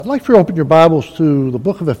I'd like for you to open your Bibles to the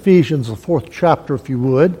book of Ephesians, the 4th chapter, if you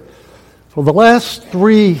would. For the last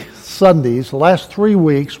 3 Sundays, the last 3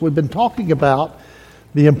 weeks, we've been talking about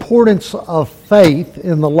the importance of faith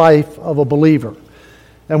in the life of a believer.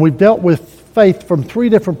 And we've dealt with faith from 3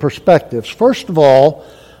 different perspectives. First of all,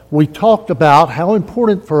 we talked about how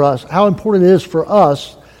important it is for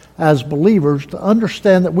us as believers to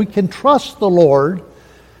understand that we can trust the Lord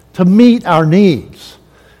to meet our needs.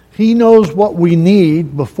 He knows what we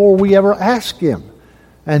need before we ever ask Him.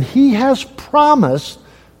 And He has promised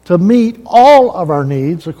to meet all of our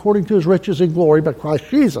needs according to His riches in glory by Christ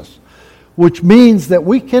Jesus, which means that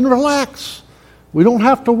we can relax. We don't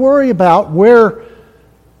have to worry about where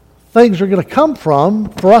things are going to come from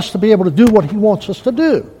for us to be able to do what He wants us to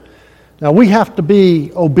do. Now, we have to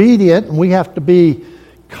be obedient, and we have to be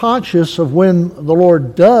conscious of when the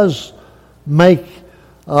Lord does make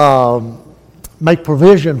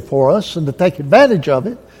provision for us and to take advantage of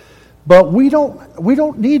it. But we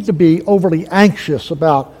don't need to be overly anxious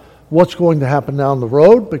about what's going to happen down the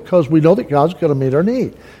road, because we know that God's going to meet our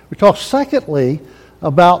need. We talk secondly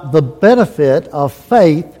about the benefit of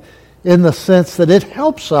faith in the sense that it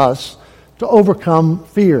helps us to overcome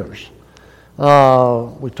fears.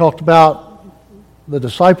 We talked about the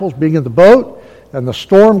disciples being in the boat, and the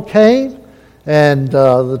storm came, and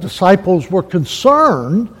the disciples were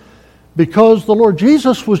concerned because the Lord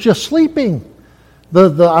Jesus was just sleeping. The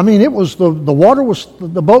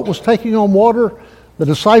boat was taking on water. The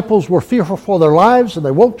disciples were fearful for their lives, and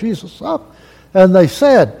they woke Jesus up, and they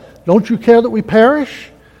said, "Don't you care that we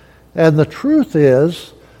perish?" And the truth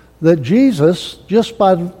is that Jesus, just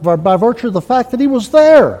by virtue of the fact that He was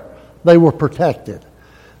there, they were protected.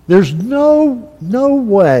 There's no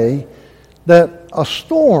way that a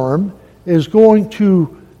storm is going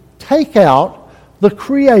to take out the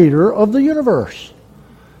Creator of the universe.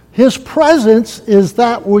 His presence is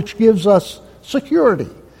that which gives us security.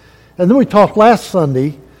 And then we talked last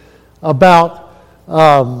Sunday about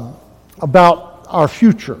our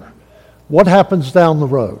future. What happens down the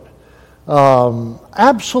road?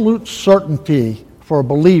 Absolute certainty for a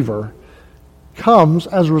believer comes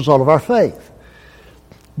as a result of our faith.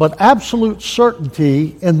 But absolute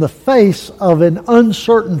certainty in the face of an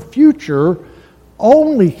uncertain future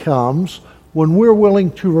only comes when we're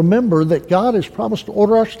willing to remember that God has promised to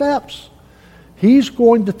order our steps. He's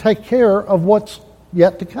going to take care of what's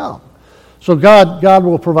yet to come. So God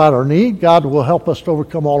will provide our need. God will help us to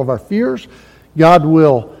overcome all of our fears. God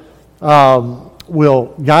will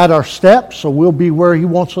guide our steps, so we'll be where He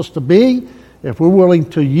wants us to be if we're willing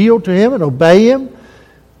to yield to Him and obey Him.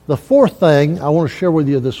 The fourth thing I want to share with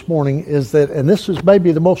you this morning is that, and this is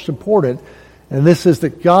maybe the most important, and this is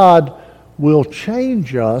that God will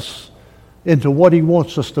change us into what He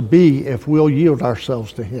wants us to be if we'll yield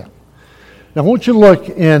ourselves to Him. Now I want you to look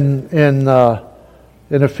in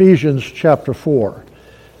Ephesians chapter 4.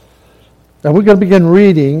 Now we're going to begin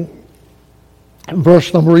reading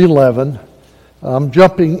verse number 11. I'm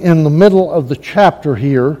jumping in the middle of the chapter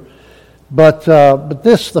here, but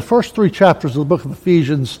the first 3 chapters of the book of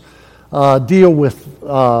Ephesians deal with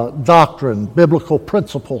doctrine, biblical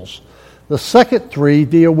principles. The second 3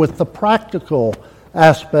 deal with the practical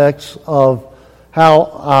aspects of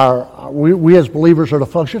how we as believers are to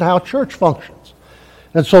function, how church functions.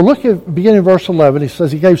 And so look at beginning of verse 11. He says,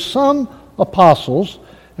 He gave some apostles,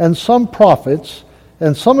 and some prophets,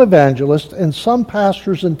 and some evangelists, and some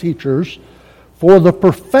pastors and teachers for the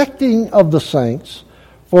perfecting of the saints,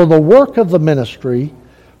 for the work of the ministry,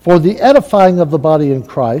 for the edifying of the body in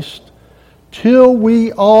Christ, till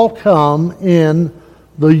we all come in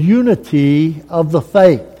the unity of the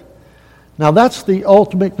faith. Now that's the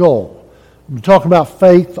ultimate goal. We've been talking about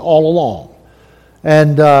faith all along,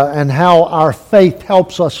 and how our faith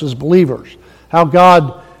helps us as believers. How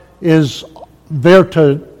God is there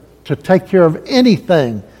to take care of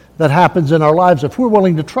anything that happens in our lives if we're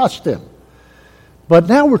willing to trust Him. But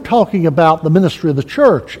now we're talking about the ministry of the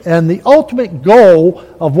church, and the ultimate goal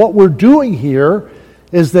of what we're doing here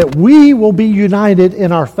is that we will be united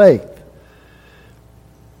in our faith.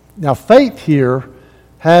 Now faith here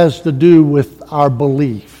has to do with our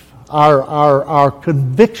belief, our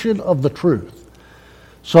conviction of the truth.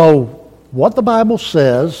 So what the Bible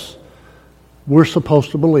says, we're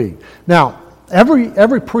supposed to believe. Now,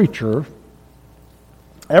 every preacher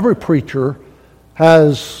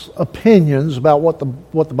has opinions about what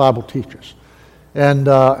the Bible teaches. And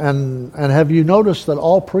have you noticed that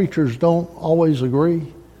all preachers don't always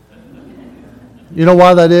agree? You know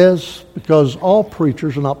why that is? Because all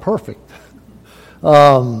preachers are not perfect.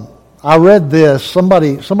 I read this.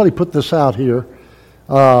 Somebody put this out here.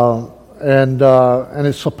 and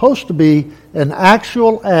it's supposed to be an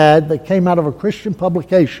actual ad that came out of a Christian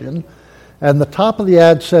publication, and the top of the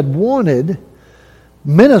ad said, "Wanted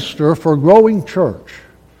minister for growing church."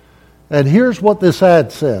 And here's what this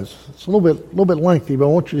ad says. It's a little bit lengthy, but I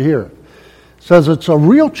want you to hear it. It says, "It's a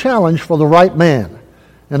real challenge for the right man,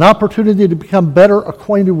 an opportunity to become better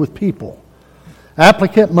acquainted with people.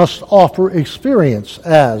 Applicant must offer experience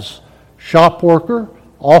as shop worker,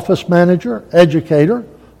 office manager, educator,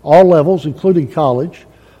 all levels, including college,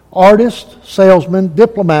 artist, salesman,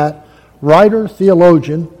 diplomat, writer,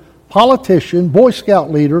 theologian, politician, Boy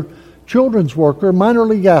Scout leader, children's worker, minor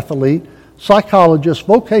league athlete, psychologist,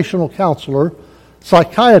 vocational counselor,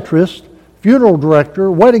 psychiatrist, funeral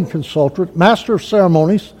director, wedding consultant, master of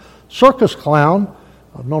ceremonies, circus clown."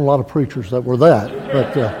 I've known a lot of preachers that were that,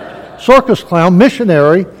 but circus clown,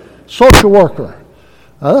 missionary, social worker.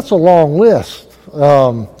 Now, that's a long list.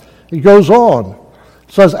 It goes on.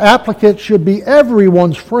 It says applicants should be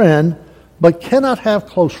everyone's friend, but cannot have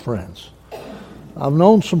close friends. I've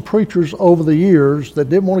known some preachers over the years that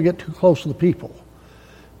didn't want to get too close to the people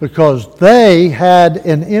because they had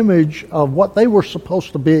an image of what they were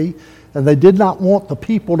supposed to be, and they did not want the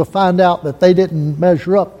people to find out that they didn't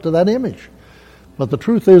measure up to that image. But the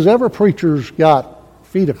truth is, every preacher's got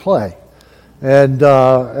feet of clay, and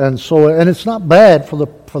it's not bad for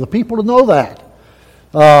the people to know that.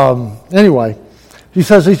 Anyway, he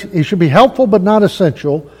says he should be helpful but not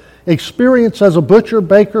essential. Experience as a butcher,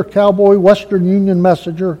 baker, cowboy, Western Union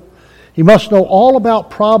messenger. He must know all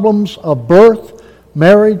about problems of birth,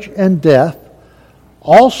 marriage, and death.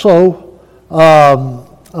 Also,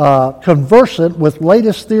 conversant with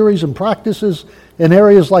latest theories and practices in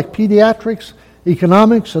areas like pediatrics,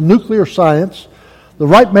 economics, and nuclear science. The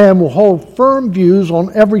right man will hold firm views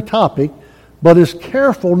on every topic, but is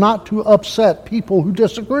careful not to upset people who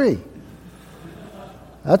disagree.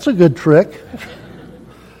 That's a good trick.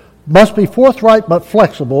 Must be forthright but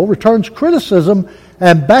flexible, returns criticism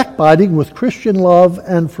and backbiting with Christian love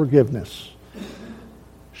and forgiveness.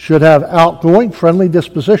 Should have outgoing, friendly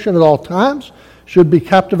disposition at all times, should be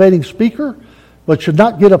captivating speaker, but should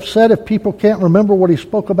not get upset if people can't remember what he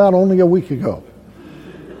spoke about only a week ago.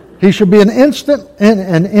 He should be an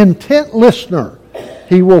intent listener.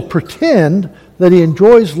 He will pretend that he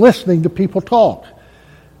enjoys listening to people talk.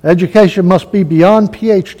 Education must be beyond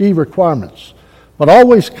PhD requirements, but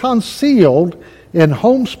always concealed in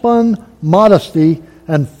homespun modesty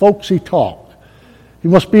and folksy talk. He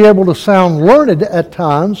must be able to sound learned at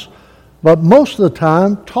times, but most of the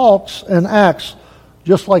time talks and acts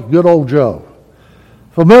just like good old Joe.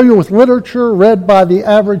 Familiar with literature read by the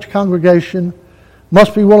average congregation,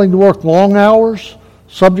 must be willing to work long hours,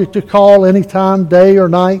 subject to call anytime, day or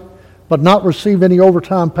night, but not receive any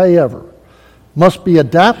overtime pay ever. Must be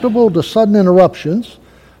adaptable to sudden interruptions,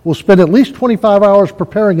 will spend at least 25 hours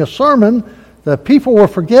preparing a sermon that people will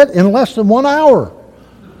forget in less than 1 hour.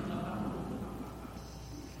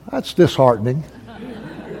 That's disheartening.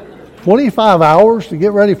 25 hours to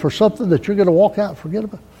get ready for something that you're going to walk out and forget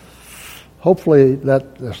about. Hopefully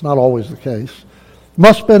that's not always the case.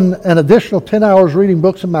 Must spend an additional 10 hours reading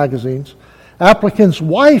books and magazines. Applicant's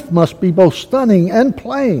wife must be both stunning and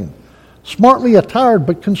plain, smartly attired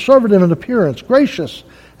but conservative in appearance, gracious,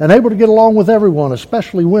 and able to get along with everyone,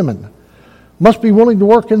 especially women. Must be willing to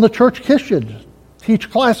work in the church kitchen, teach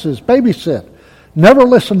classes, babysit, never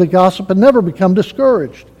listen to gossip, and never become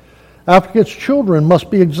discouraged. Applicant's children must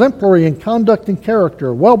be exemplary in conduct and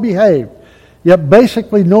character, well-behaved, yet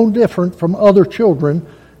basically no different from other children,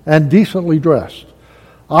 and decently dressed.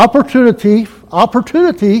 Opportunity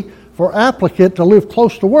for applicant to live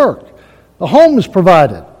close to work. The home is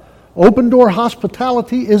provided. Open-door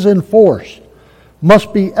hospitality is enforced.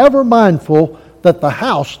 Must be ever mindful that the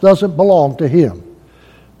house doesn't belong to him.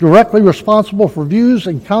 Directly responsible for views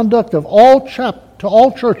and conduct of all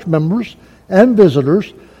church members and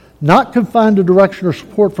visitors, not confined to direction or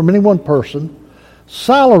support from any one person.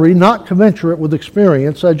 Salary not commensurate with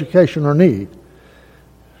experience, education, or need.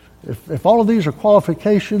 If all of these are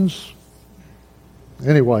qualifications,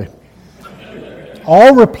 anyway.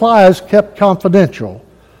 All replies kept confidential.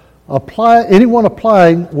 Anyone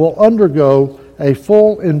applying will undergo a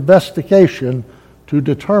full investigation to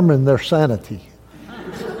determine their sanity.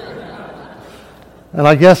 And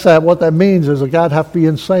I guess what that means is a guy'd have to be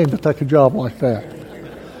insane to take a job like that.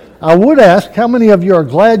 I would ask, how many of you are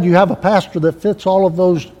glad you have a pastor that fits all of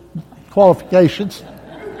those qualifications?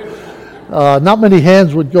 Not many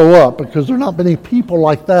hands would go up because there are not many people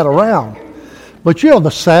like that around. But the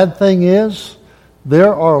sad thing is,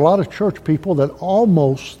 there are a lot of church people that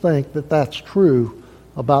almost think that that's true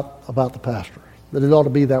about the pastor, that it ought to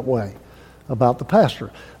be that way about the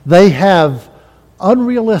pastor. They have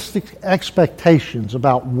unrealistic expectations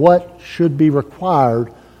about what should be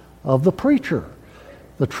required of the preacher.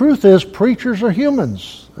 The truth is, preachers are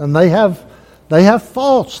humans, and they have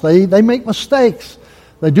faults. They make mistakes.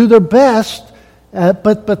 They do their best,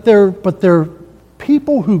 but they're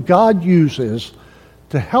people who God uses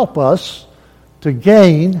to help us to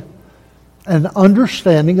gain an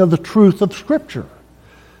understanding of the truth of Scripture.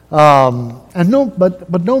 No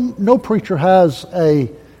preacher has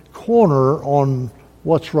a corner on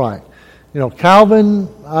what's right. Calvin.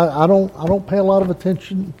 I don't pay a lot of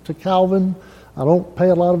attention to Calvin. I don't pay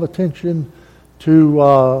a lot of attention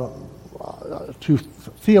to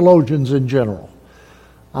theologians in general.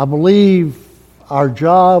 I believe our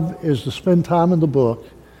job is to spend time in the book,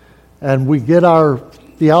 and we get our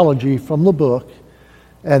theology from the book,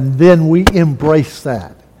 and then we embrace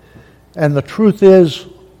that. And the truth is,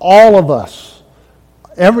 all of us,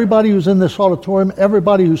 everybody who's in this auditorium,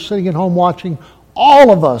 everybody who's sitting at home watching,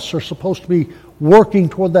 all of us are supposed to be working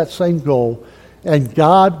toward that same goal, and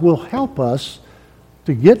God will help us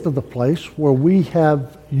to get to the place where we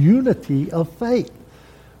have unity of faith.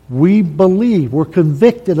 We believe, we're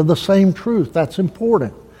convicted of the same truth. That's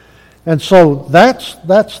important. And so that's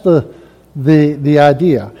the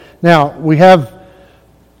idea. Now, we have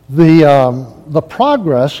the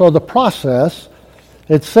progress or the process.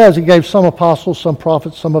 It says He gave some apostles, some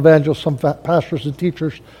prophets, some evangelists, some pastors and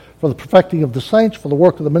teachers for the perfecting of the saints, for the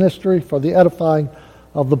work of the ministry, for the edifying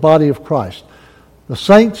of the body of Christ. The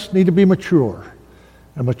saints need to be mature.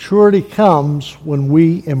 And maturity comes when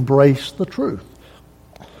we embrace the truth.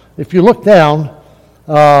 If you look down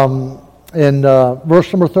in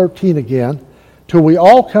verse number 13 again, till we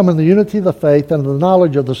all come in the unity of the faith and the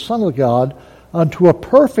knowledge of the Son of God, unto a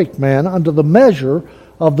perfect man, unto the measure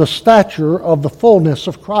of the stature of the fullness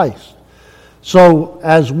of Christ. So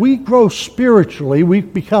as we grow spiritually, we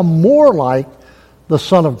become more like the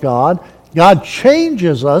Son of God. God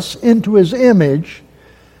changes us into His image,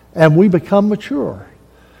 and we become mature.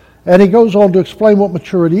 And he goes on to explain what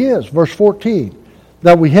maturity is. Verse 14,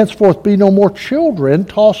 that we henceforth be no more children,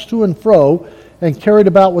 tossed to and fro, and carried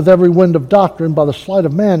about with every wind of doctrine by the sleight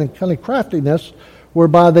of man and cunning craftiness,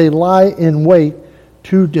 whereby they lie in wait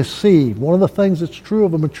to deceive. One of the things that's true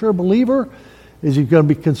of a mature believer is he's going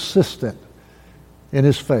to be consistent in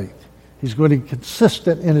his faith. He's going to be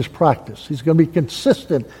consistent in his practice. He's going to be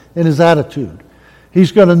consistent in his attitude.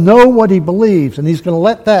 He's going to know what he believes, and he's going to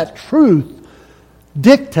let that truth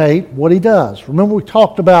dictate what he does. Remember, we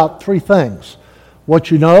talked about three things. What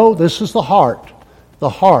you know, this is the heart,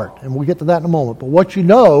 and we'll get to that in a moment. But what you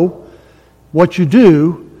know, what you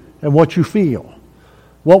do, and what you feel.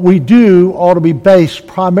 What we do ought to be based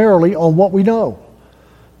primarily on what we know.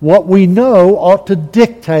 What we know ought to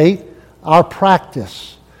dictate our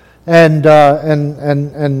practice. And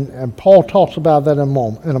Paul talks about that in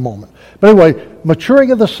a moment. But anyway,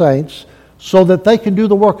 maturing of the saints so that they can do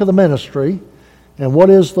the work of the ministry. And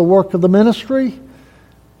what is the work of the ministry?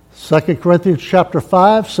 2 Corinthians chapter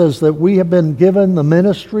 5 says that we have been given the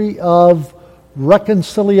ministry of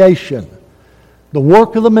reconciliation. The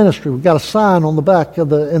work of the ministry. We've got a sign on the back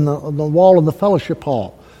of on the wall in the fellowship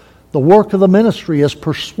hall. The work of the ministry is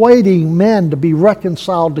persuading men to be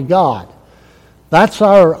reconciled to God. That's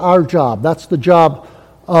our job. That's the job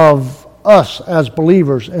of us as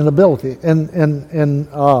believers in ability and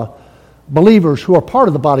believers who are part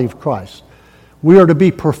of the body of Christ. We are to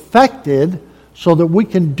be perfected so that we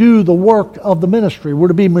can do the work of the ministry. We're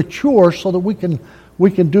to be mature so that we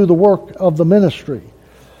can do the work of the ministry.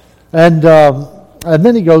 And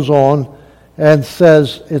then he goes on and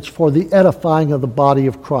says it's for the edifying of the body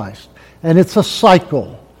of Christ. And it's a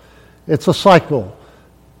cycle. It's a cycle.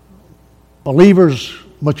 Believers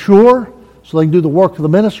mature so they can do the work of the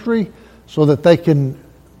ministry, so that they can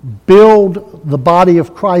build the body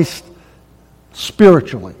of Christ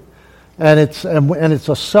spiritually. And it's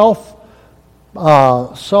a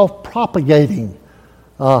self-propagating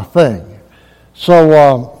thing.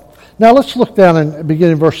 So now let's look down and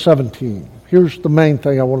begin in verse 17. Here's the main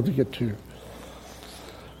thing I wanted to get to.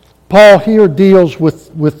 Paul here deals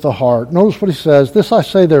with the heart. Notice what he says. This I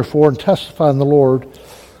say therefore, and testify in the Lord,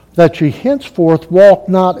 that ye henceforth walk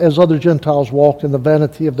not as other Gentiles walked in the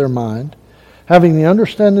vanity of their mind, having the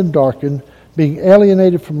understanding darkened, being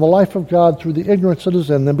alienated from the life of God through the ignorance that is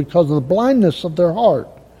in them, because of the blindness of their heart,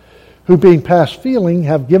 who being past feeling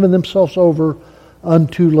have given themselves over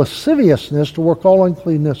unto lasciviousness, to work all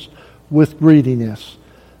uncleanness with greediness.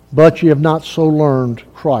 But ye have not so learned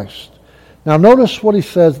Christ. Now notice what he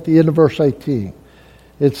says at the end of verse 18.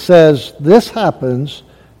 It says, this happens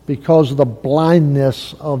because of the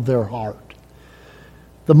blindness of their heart.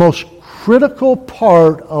 the most critical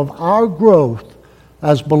part of our growth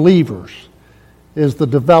as believers is the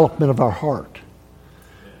development of our heart.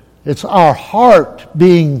 It's our heart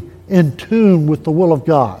being in tune with the will of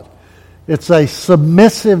God. It's a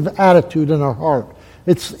submissive attitude in our heart.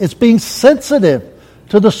 It's being sensitive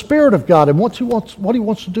to the Spirit of God and what He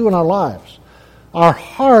wants to do in our lives. Our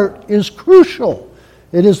heart is crucial.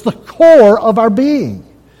 It is the core of our being.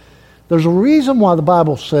 There's a reason why the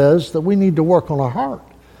Bible says that we need to work on our heart.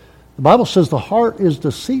 The Bible says the heart is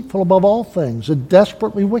deceitful above all things and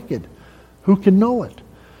desperately wicked. Who can know it?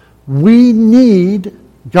 We need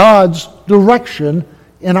God's direction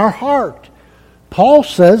in our heart. Paul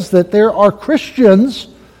says that there are Christians,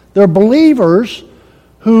 there are believers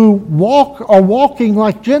who are walking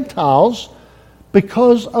like Gentiles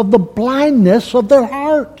because of the blindness of their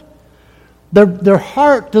heart. Their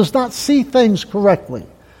heart does not see things correctly.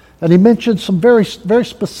 And he mentioned some very, very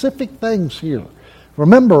specific things here.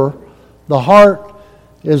 Remember, the heart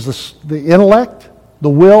is the intellect, the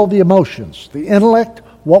will, the emotions. The intellect,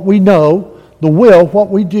 what we know, the will, what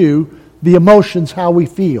we do, the emotions, how we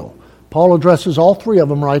feel. Paul addresses all three of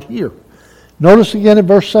them right here. Notice again in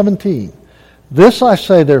verse 17. This I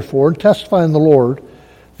say, therefore, and testify in the Lord,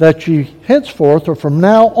 that ye henceforth, or from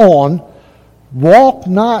now on, walk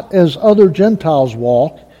not as other Gentiles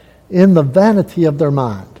walk, in the vanity of their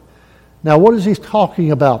mind. Now, what is he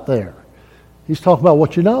talking about there? He's talking about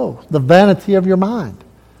what you know, the vanity of your mind.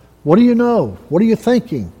 What do you know? What are you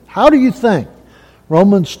thinking? How do you think?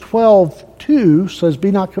 Romans 12:2 says,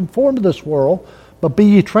 be not conformed to this world, but be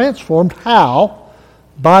ye transformed. How?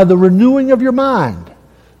 By the renewing of your mind,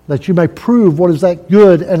 that you may prove what is that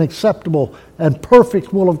good and acceptable and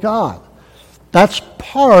perfect will of God. That's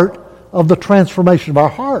part of the transformation of our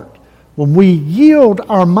heart. When we yield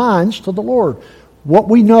our minds to the Lord, what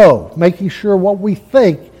we know, making sure what we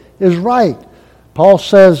think is right. Paul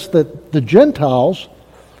says that the Gentiles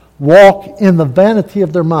walk in the vanity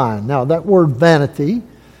of their mind. Now, that word vanity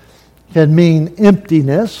can mean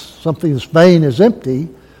emptiness. Something that's vain is empty.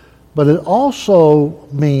 But it also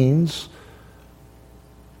means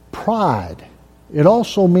pride. It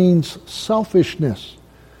also means selfishness.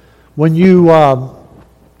 When there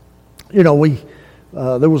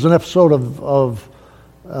was an episode of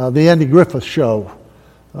the Andy Griffith Show.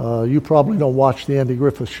 You probably don't watch the Andy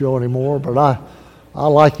Griffith Show anymore, but I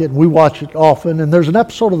like it, and we watch it often. And there's an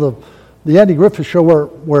episode of the Andy Griffith Show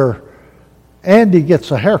where Andy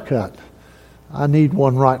gets a haircut. I need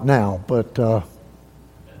one right now, but the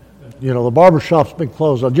barbershop's been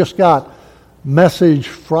closed. I just got message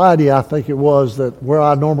Friday, I think it was, that where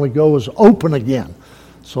I normally go is open again,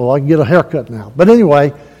 so I can get a haircut now. But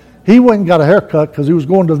anyway, he went and got a haircut because he was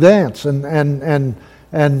going to dance,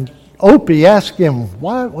 and Opie asked him,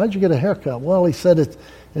 why'd you get a haircut? Well, he said it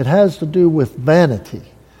has to do with vanity.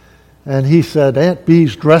 And he said, Aunt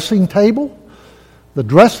Bee's dressing table? The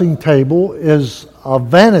dressing table is a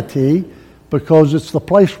vanity because it's the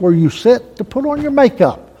place where you sit to put on your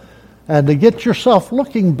makeup and to get yourself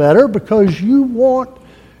looking better because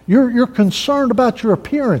you're concerned about your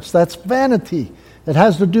appearance. That's vanity. It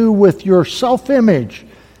has to do with your self-image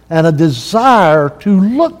and a desire to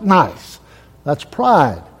look nice. That's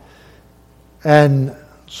pride. And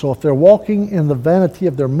so if they're walking in the vanity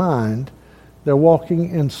of their mind, they're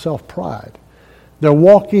walking in self-pride. They're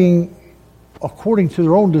walking according to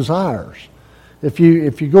their own desires. If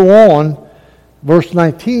you go on, verse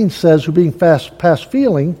 19 says, who being past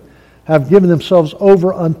feeling, have given themselves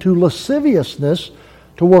over unto lasciviousness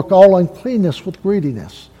to work all uncleanness with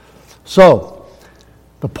greediness. So,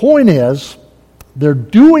 the point is, they're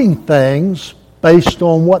doing things based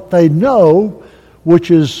on what they know,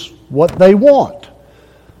 which is what they want.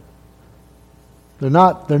 They're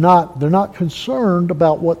not concerned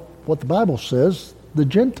about what the Bible says. The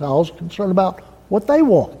Gentiles are concerned about what they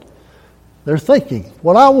want. They're thinking,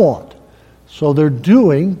 what I want. So they're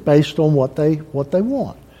doing based on what they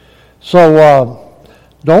want. So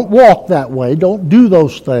don't walk that way. Don't do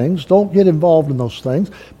those things. Don't get involved in those things.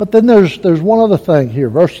 But then there's one other thing here.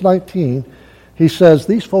 Verse 19, he says,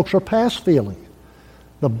 these folks are past feeling.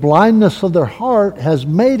 The blindness of their heart has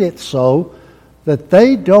made it so that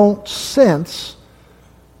they don't sense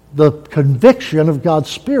the conviction of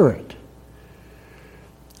God's Spirit.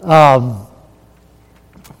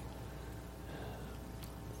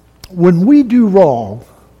 When we do wrong,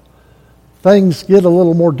 things get a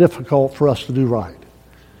little more difficult for us to do right.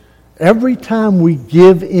 Every time we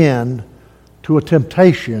give in to a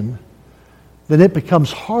temptation, then it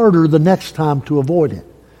becomes harder the next time to avoid it.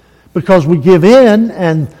 Because we give in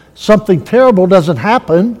and something terrible doesn't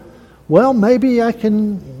happen, well, maybe I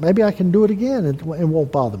can do it again. It won't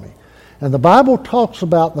bother me. And the Bible talks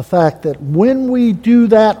about the fact that when we do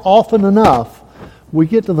that often enough, we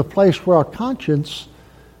get to the place where our conscience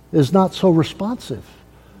is not so responsive.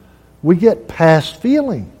 We get past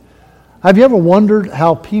feeling. Have you ever wondered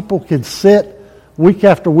how people can sit week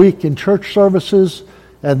after week in church services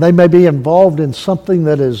and they may be involved in something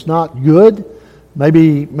that is not good,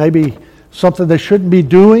 maybe something they shouldn't be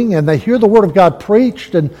doing, and they hear the Word of God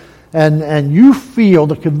preached and you feel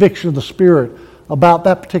the conviction of the Spirit about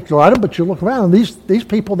that particular item, but you look around and these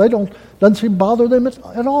people, doesn't seem to bother them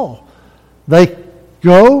at all. They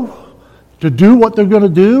go to do what they're going to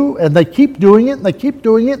do, and they keep doing it, and they keep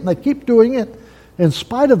doing it, and they keep doing it, in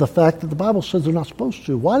spite of the fact that the Bible says they're not supposed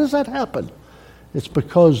to. Why does that happen? It's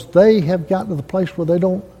because they have gotten to the place where they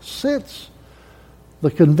don't sense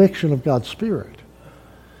the conviction of God's Spirit.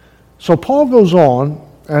 So Paul goes on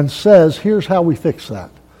and says, here's how we fix that.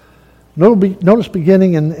 Notice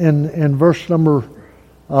beginning in verse number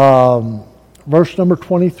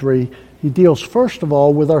 23, he deals first of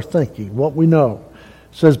all with our thinking, what we know.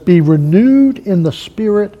 It says, be renewed in the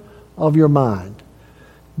spirit of your mind.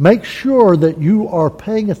 Make sure that you are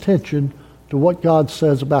paying attention to what God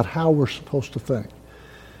says about how we're supposed to think.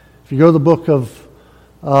 If you go to the book of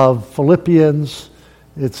Philippians,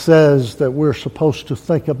 it says that we're supposed to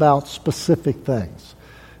think about specific things.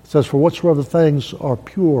 It says, for whatsoever things are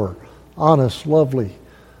pure, honest, lovely.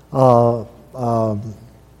 Hang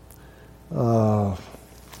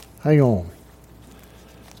on.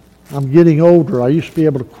 I'm getting older. I used to be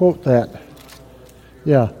able to quote that.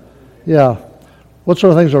 Yeah. What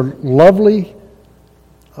sort of things are lovely?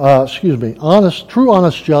 Honest, true,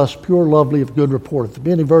 honest, just, pure, lovely, of good report. If there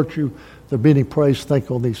be any virtue, if there be any praise, think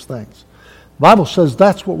on these things. The Bible says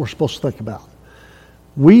that's what we're supposed to think about.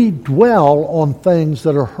 We dwell on things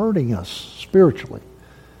that are hurting us spiritually,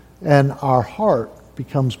 and our heart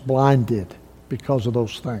becomes blinded because of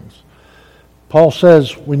those things. Paul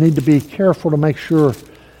says we need to be careful to make sure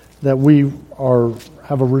that we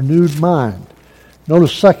have a renewed mind.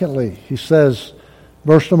 Notice secondly, he says,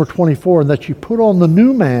 verse number 24, and that you put on the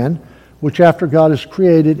new man, which after God is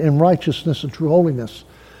created in righteousness and true holiness.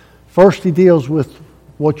 First, he deals with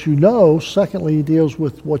what you know. Secondly, he deals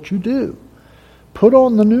with what you do. Put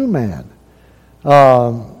on the new man.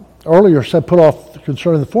 Earlier said put off,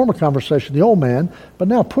 concerning the former conversation, the old man, but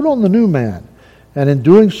now put on the new man. And in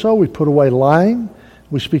doing so, we put away lying.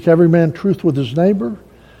 We speak every man truth with his neighbor,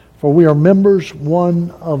 for we are members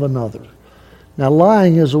one of another. Now,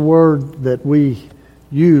 lying is a word that we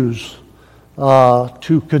use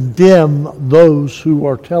to condemn those who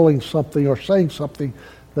are telling something or saying something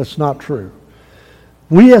that's not true.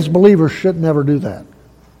 We as believers should never do that.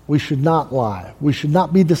 We should not lie. We should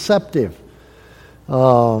not be deceptive.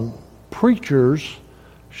 Preachers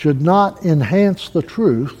should not enhance the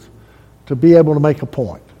truth to be able to make a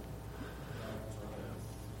point.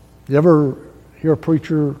 You ever hear a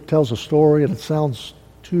preacher tells a story and it sounds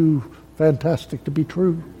too fantastic to be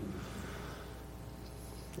true?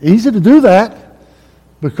 Easy to do that,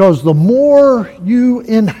 because the more you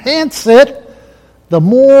enhance it, the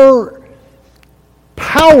more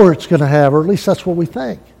power it's going to have, or at least that's what we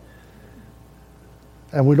think.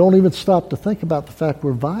 And we don't even stop to think about the fact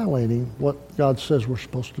we're violating what God says we're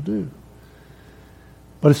supposed to do.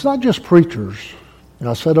 But it's not just preachers.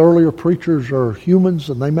 I said earlier, preachers are humans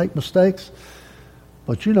and they make mistakes.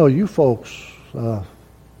 But you folks, it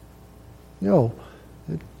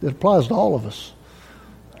applies to all of us.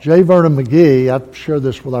 J. Vernon McGee, I've shared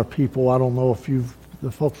this with our people. I don't know if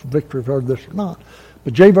the folks from Victory have heard this or not.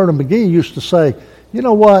 But J. Vernon McGee used to say, you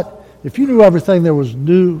know what? If you knew everything there was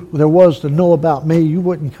to know about me, you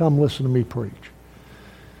wouldn't come listen to me preach.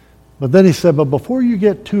 But then he said, but before you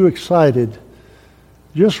get too excited,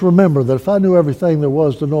 just remember that if I knew everything there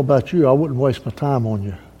was to know about you, I wouldn't waste my time on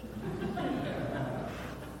you.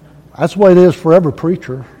 That's the way it is for every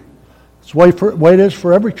preacher. It's the way it is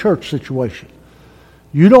for every church situation.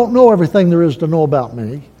 You don't know everything there is to know about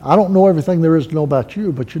me. I don't know everything there is to know about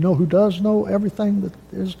you, but you know who does know everything that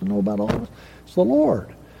is to know about all of us? It's the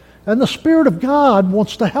Lord. And the Spirit of God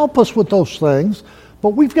wants to help us with those things, but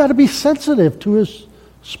we've got to be sensitive to His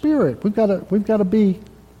Spirit. We've got to be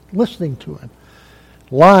listening to Him.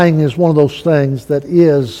 Lying is one of those things that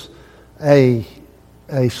is a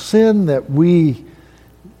sin that we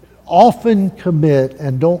often commit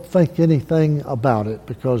and don't think anything about it,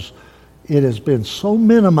 because it has been so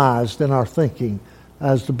minimized in our thinking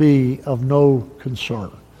as to be of no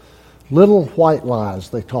concern. Little white lies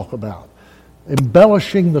they talk about.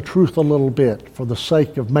 Embellishing the truth a little bit for the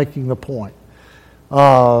sake of making the point.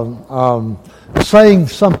 Saying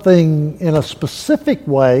something in a specific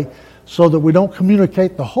way so that we don't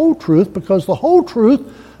communicate the whole truth, because the whole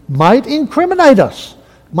truth might incriminate us,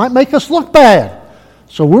 might make us look bad.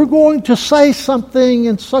 So we're going to say something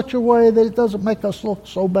in such a way that it doesn't make us look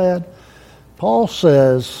so bad. Paul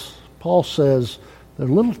says there are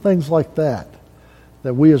little things like that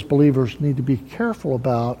we as believers need to be careful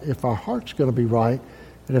about if our heart's going to be right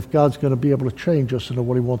and if God's going to be able to change us into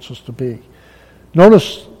what he wants us to be.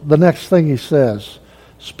 Notice the next thing he says.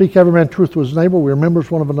 Speak every man truth to his neighbor. We are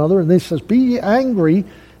members one of another. And then he says, be ye angry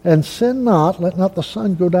and sin not. Let not the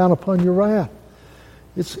sun go down upon your wrath.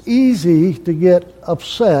 It's easy to get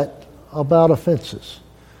upset about offenses.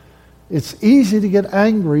 It's easy to get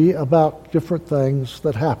angry about different things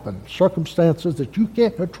that happen. Circumstances that you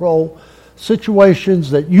can't control.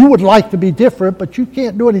 Situations that you would like to be different, but you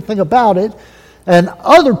can't do anything about it. And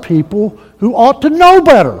other people who ought to know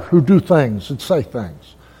better who do things and say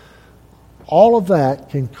things. All of that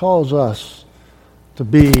can cause us to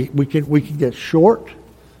be, we can get short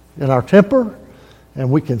in our temper,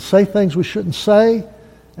 and we can say things we shouldn't say,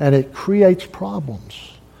 and it creates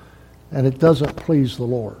problems. And it doesn't please the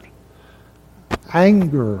Lord.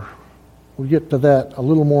 Anger, we'll get to that a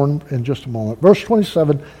little more in just a moment. Verse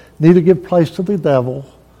 27, neither give place to the devil.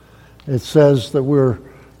 It says that we're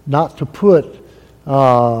not to put, we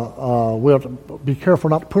have to be careful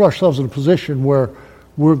not to put ourselves in a position where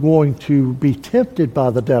we're going to be tempted by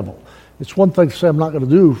the devil. It's one thing to say I'm not going to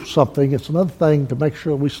do something. It's another thing to make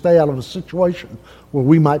sure we stay out of a situation where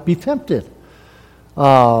we might be tempted.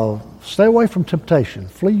 Stay away from temptation.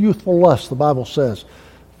 Flee youthful lust, the Bible says.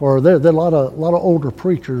 For there are a lot of older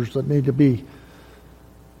preachers that need to be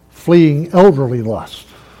fleeing elderly lust.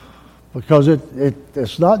 Because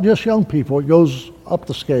it's not just young people, it goes up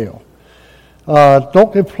the scale.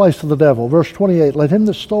 Don't give place to the devil. Verse 28, let him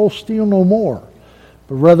that stole steal no more,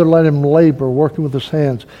 but rather let him labor, working with his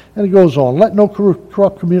hands. And it goes on, let no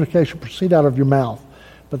corrupt communication proceed out of your mouth,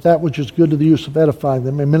 but that which is good to the use of edifying,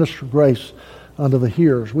 that may minister grace unto the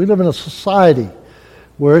hearers. We live in a society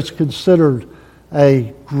where it's considered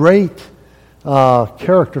a great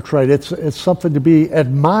character trait. It's something to be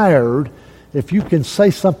admired if you can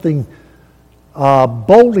say something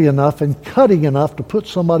boldly enough and cutting enough to put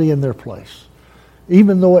somebody in their place,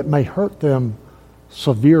 even though it may hurt them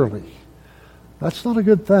severely. That's not a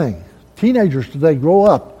good thing. Teenagers today grow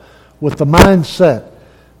up with the mindset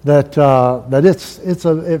that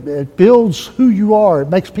it builds who you are. It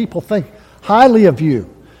makes people think highly of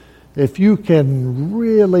you if you can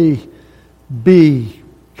really be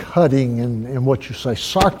cutting in what you say.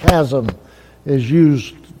 Sarcasm is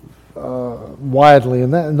used widely,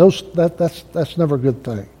 and that's never a good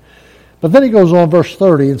thing. But then he goes on, verse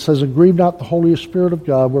 30, and says, and grieve not the Holy Spirit of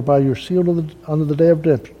God, whereby you're sealed unto the day of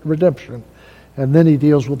redemption. And then he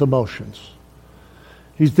deals with emotions.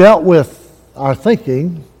 He's dealt with our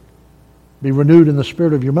thinking, be renewed in the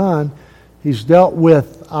spirit of your mind. He's dealt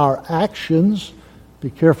with our actions. Be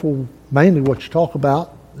careful, mainly what you talk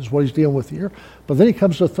about is what he's dealing with here. But then he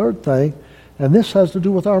comes to the third thing, and this has to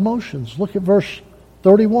do with our emotions. Look at verse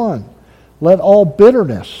 31. Let all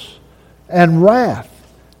bitterness and wrath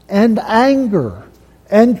and anger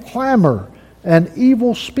and clamor and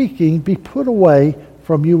evil speaking be put away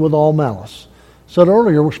from you with all malice. Said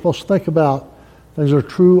earlier, we're supposed to think about things that are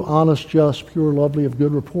true, honest, just, pure, lovely, of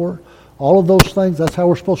good report. All of those things, that's how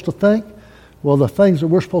we're supposed to think. Well, the things that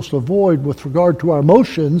we're supposed to avoid with regard to our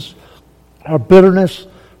emotions are bitterness,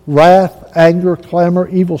 wrath, anger, clamor,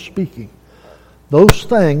 evil speaking. Those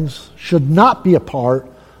things should not be a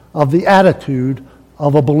part of the attitude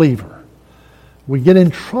of a believer. We get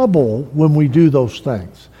in trouble when we do those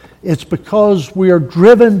things. It's because we are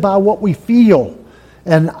driven by what we feel,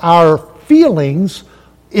 and our feelings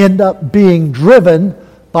end up being driven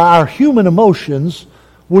by our human emotions,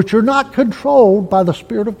 which are not controlled by the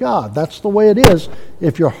Spirit of God. That's the way it is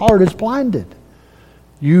if your heart is blinded.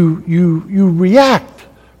 You react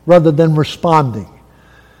rather than responding.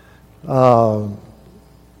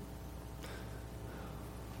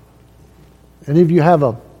 Any of you have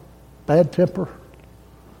a bad temper?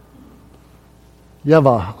 You have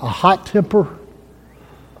a hot temper?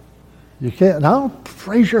 You can't, no?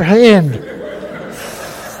 Raise your hand.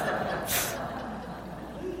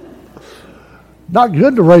 Not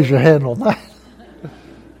good to raise your hand on that.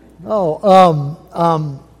 No,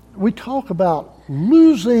 we talk about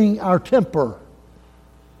losing our temper.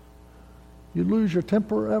 You lose your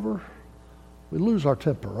temper ever? We lose our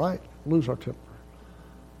temper, right? Lose our temper.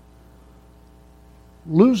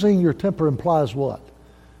 Losing your temper implies what?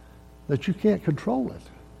 That you can't control it.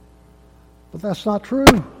 But that's not true.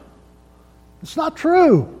 It's not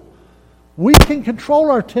true. We can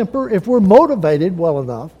control our temper if we're motivated well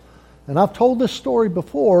enough. And I've told this story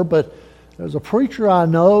before, but there's a preacher I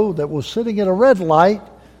know that was sitting at a red light,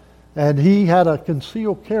 And he had a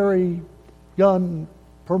concealed carry gun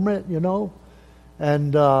permit,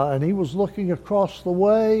 and he was looking across the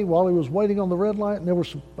way while he was waiting on the red light, and there were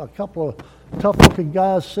a couple of tough-looking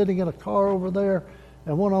guys sitting in a car over there,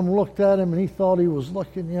 and one of them looked at him, and he thought he was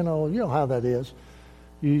looking, you know how that is.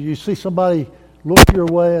 You see somebody look your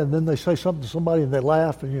way, and then they say something to somebody, and they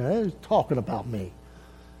laugh, and hey, he's talking about me.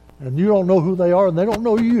 And you don't know who they are, and they don't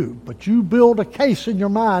know you, but you build a case in your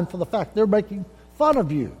mind for the fact they're making fun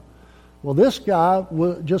of you. Well, this guy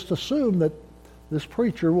just assumed that this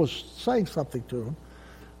preacher was saying something to him,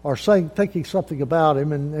 or thinking something about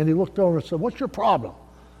him, and he looked over and said, "What's your problem?"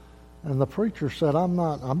 And the preacher said,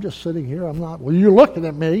 I'm just sitting here, I'm not. "Well, you're looking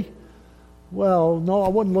at me." "Well, no, I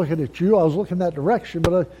wasn't looking at you, I was looking that direction."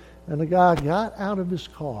 And the guy got out of his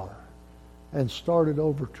car and started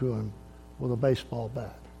over to him with a baseball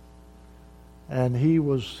bat. And he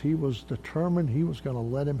was determined he was going to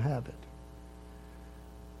let him have it.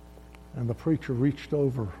 And the preacher reached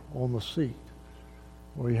over on the seat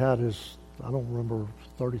where he had his, I don't remember,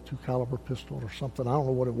 32 caliber pistol or something. I don't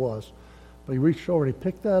know what it was. But he reached over and he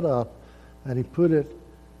picked that up and he put it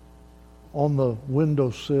on the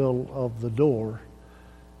windowsill of the door.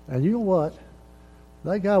 And you know what?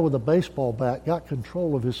 That guy with a baseball bat got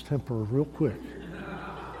control of his temper real quick.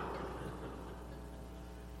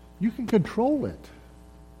 You can control it.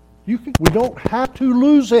 We don't have to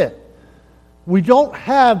lose it. We don't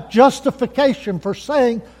have justification for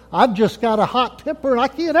saying, "I've just got a hot temper and I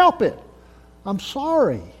can't help it." I'm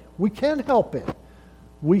sorry. We can't help it.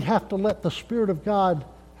 We have to let the Spirit of God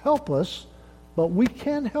help us, but we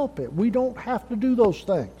can help it. We don't have to do those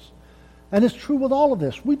things. And it's true with all of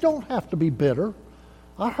this. We don't have to be bitter.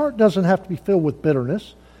 Our heart doesn't have to be filled with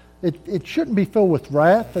bitterness. It shouldn't be filled with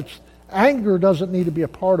wrath. Anger doesn't need to be a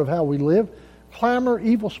part of how we live. Clamor,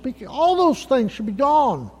 evil speaking, all those things should be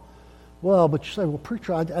gone. Well, but you say, "Well,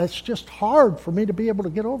 preacher, it's just hard for me to be able to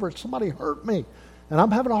get over it. Somebody hurt me, and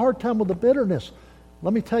I'm having a hard time with the bitterness."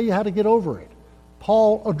 Let me tell you how to get over it.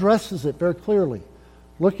 Paul addresses it very clearly.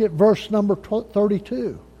 Look at verse number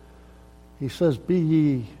 32. He says, "Be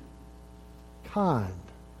ye kind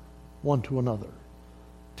one to another,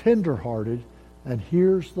 tender-hearted," and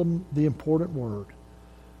here's the important word,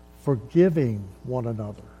 "forgiving one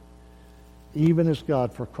another, even as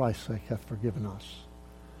God for Christ's sake hath forgiven us."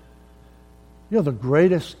 The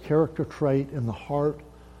greatest character trait in the heart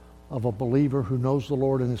of a believer who knows the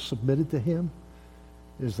Lord and is submitted to Him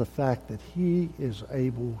is the fact that he is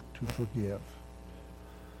able to forgive.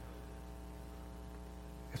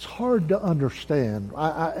 It's hard to understand.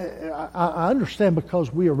 I understand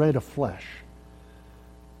because we are made of flesh.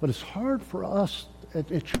 But it's hard for us,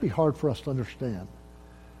 it should be hard for us to understand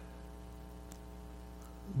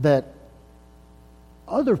that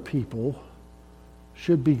other people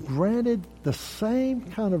should be granted the same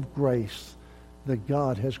kind of grace that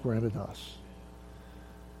God has granted us.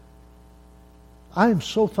 I am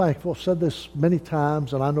so thankful. I've said this many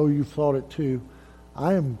times, and I know you've thought it too.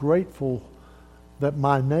 I am grateful that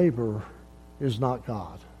my neighbor is not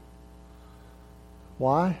God.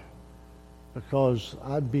 Why? Because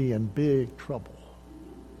I'd be in big trouble.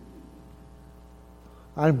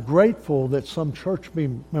 I'm grateful that some church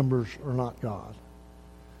members are not God,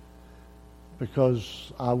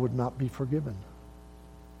 because I would not be forgiven.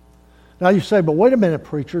 Now you say, "But wait a minute,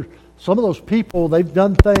 preacher. Some of those people, they've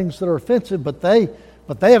done things that are offensive, but they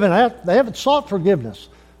haven't sought forgiveness."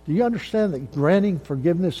 Do you understand that granting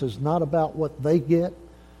forgiveness is not about what they get?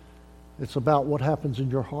 It's about what happens in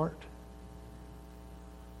your heart.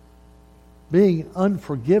 Being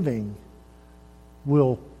unforgiving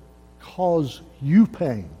will cause you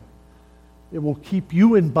pain. It will keep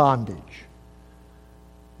you in bondage.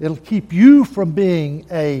 It'll keep you from being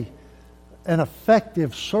an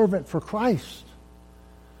effective servant for Christ,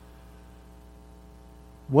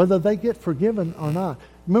 whether they get forgiven or not.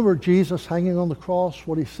 Remember Jesus hanging on the cross,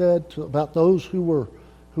 what he said about those who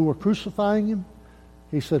were crucifying him?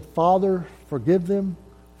 He said, "Father, forgive them,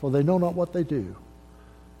 for they know not what they do."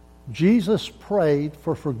 Jesus prayed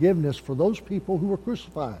for forgiveness for those people who were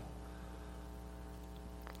crucified.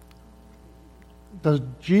 Does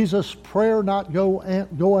Jesus' prayer not go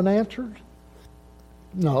unanswered?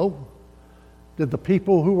 No. Did the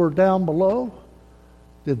people who were down below,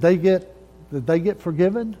 did they get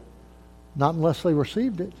forgiven? Not unless they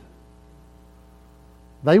received it.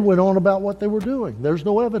 They went on about what they were doing. There's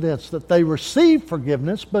no evidence that they received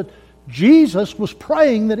forgiveness, but Jesus was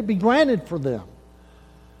praying that it be granted for them.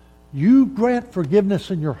 You grant forgiveness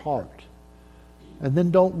in your heart, and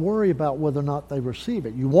then don't worry about whether or not they receive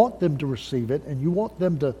it. You want them to receive it, and you want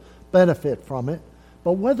them to benefit from it,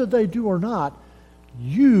 but whether they do or not,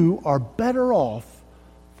 you are better off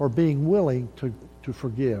for being willing to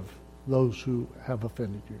forgive those who have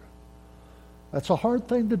offended you. That's a hard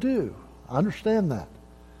thing to do. I understand that.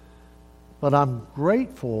 But I'm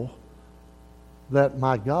grateful that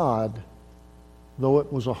my God, though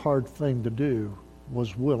it was a hard thing to do,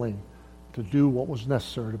 was willing to do what was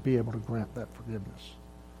necessary to be able to grant that forgiveness.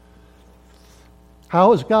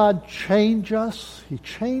 How does God change us? He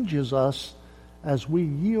changes us as we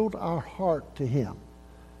yield our heart to Him.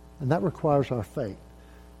 And that requires our faith.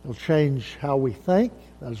 It'll change how we think.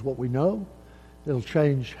 That is what we know. It'll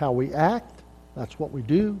change how we act. That's what we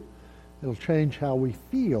do. It'll change how we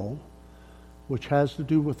feel, which has to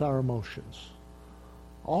do with our emotions.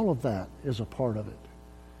 All of that is a part of it.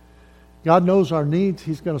 God knows our needs.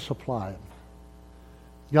 He's going to supply them.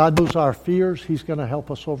 God knows our fears. He's going to help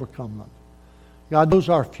us overcome them. God knows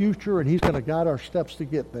our future, and He's going to guide our steps to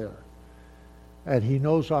get there. And He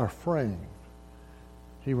knows our frame.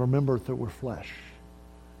 He remembers that we're flesh.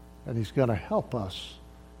 And He's going to help us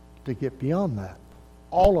to get beyond that.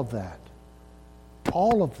 All of that,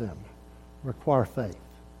 all of them require faith.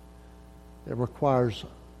 It requires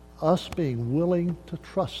us being willing to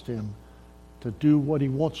trust Him to do what He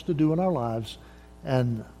wants to do in our lives,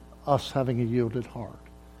 and us having a yielded heart.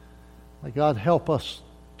 May God help us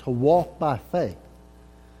to walk by faith,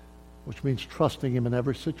 which means trusting Him in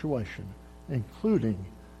every situation, including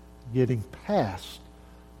getting past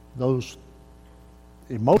those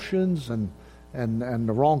emotions and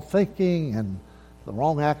the wrong thinking and the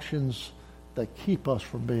wrong actions that keep us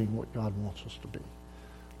from being what God wants us to be.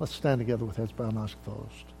 Let's stand together with heads bowed and eyes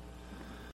closed.